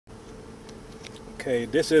Okay,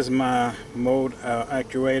 this is my mode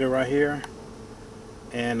actuator right here,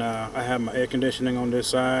 and I have my air conditioning on this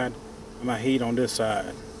side and my heat on this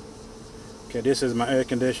side. Okay, this is my air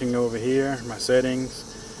conditioning over here, my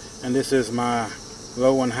settings, and this is my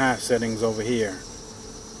low and high settings over here.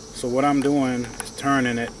 So what I'm doing is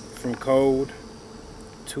turning it from cold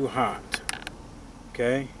to hot.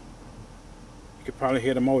 Okay, you could probably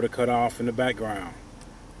hear the motor cut off in the background.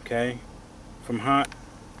 Okay, from hot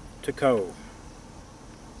to cold.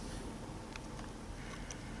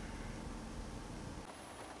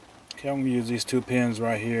 Okay, I'm going to use these two pins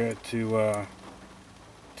right here to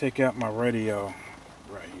take out my radio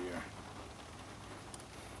right here.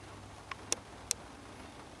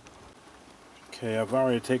 Okay, I've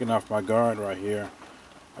already taken off my guard right here.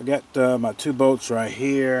 I got my two bolts right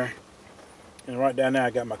here, and right down there I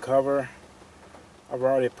got my cover. I've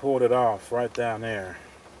already pulled it off right down there.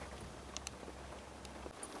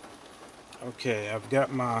 Okay, I've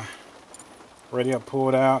got my radio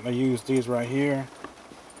pulled out, and I use these right here.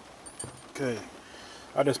 Okay,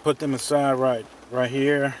 I just put them aside right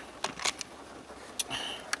here,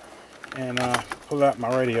 and pull out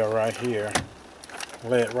my radio right here,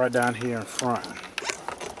 lay it right down here in front.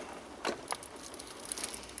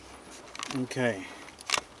 Okay,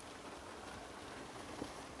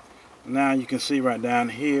 now you can see right down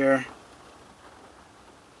here,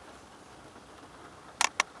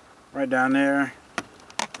 right down there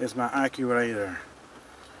is my actuator.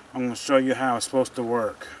 I'm going to show you how it's supposed to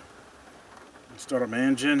work. Start up my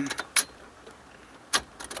engine.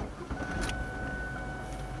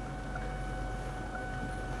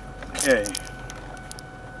 Okay.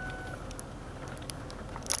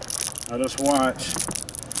 Now just watch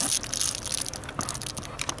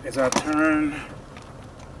as I turn.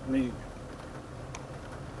 Let me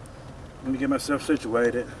get myself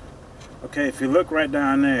situated. Okay, if you look right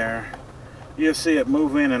down there, you'll see it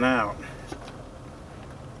move in and out.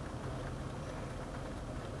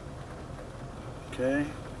 Okay,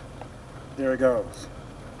 there it goes.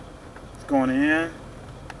 It's going in.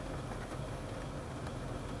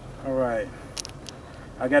 Alright,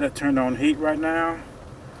 I got it turned on heat right now.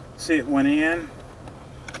 See, it went in.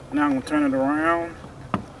 Now I'm going to turn it around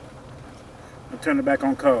and turn it back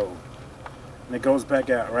on cold. And it goes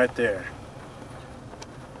back out right there.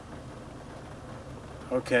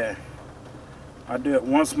 Okay, I'll do it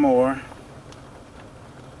once more.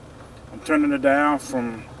 I'm turning it down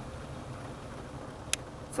from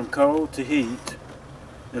cold to heat.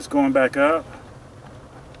 It's going back up.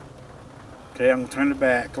 Okay, I'm going to turn it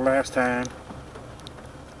back the last time.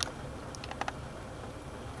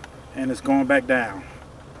 And it's going back down.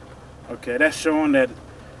 Okay, that's showing that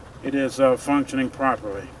it is functioning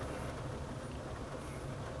properly.